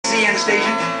CN station,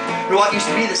 or what used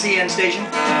to be the CN station.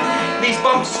 These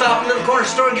bums stopped in a little corner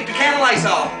store and get the can of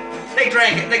Lysol. They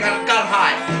drank it, they got them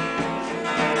high.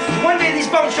 One day these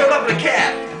bums showed up in a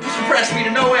cab. This impressed me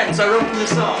to no end, so I wrote them this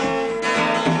song.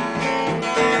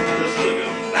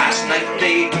 Last night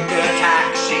they took a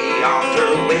taxi on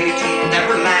their way to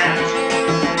Neverland.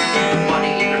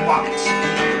 Money in their pockets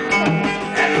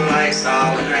and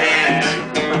Lysol in their hands.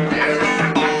 They're the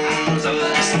bums of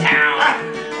this town,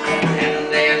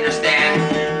 and they understand.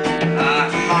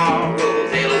 Tomorrow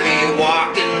they'll be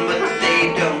walking, but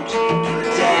they don't give a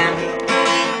damn.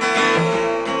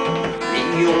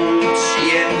 The old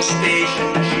CN station,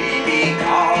 she be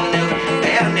calling out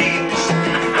their names.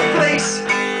 A place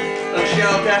of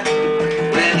shelter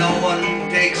where no one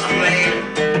takes blame.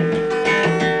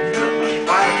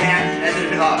 Final can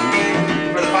ended up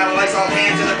for the final Lysol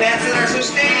cans and the pants that are so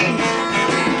stained.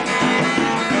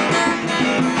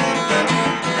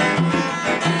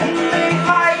 And they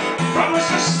hide from a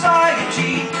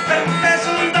society that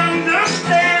doesn't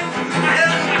understand. They're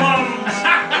the bums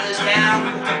of this town,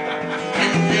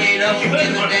 and they don't give a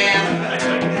damn.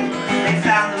 They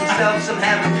found themselves some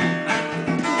heaven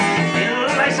in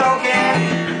a Lysol can.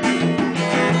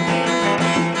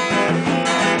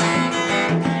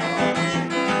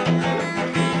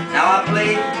 Now I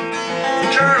played for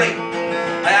Charlie.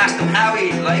 I asked him how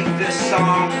he liked this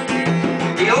song.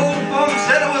 The old bum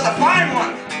said it was a fine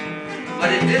one,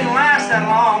 but it didn't last that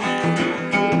long.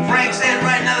 Frank said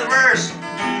write another verse,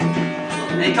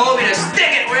 and he told me to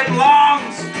stick it where it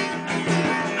belongs.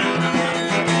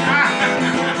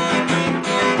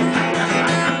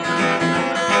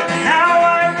 Now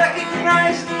I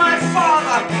recognize my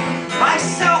father,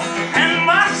 myself, and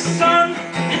my son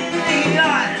in the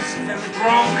eyes of every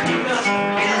drunk, in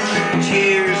the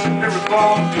tears of every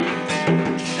bum.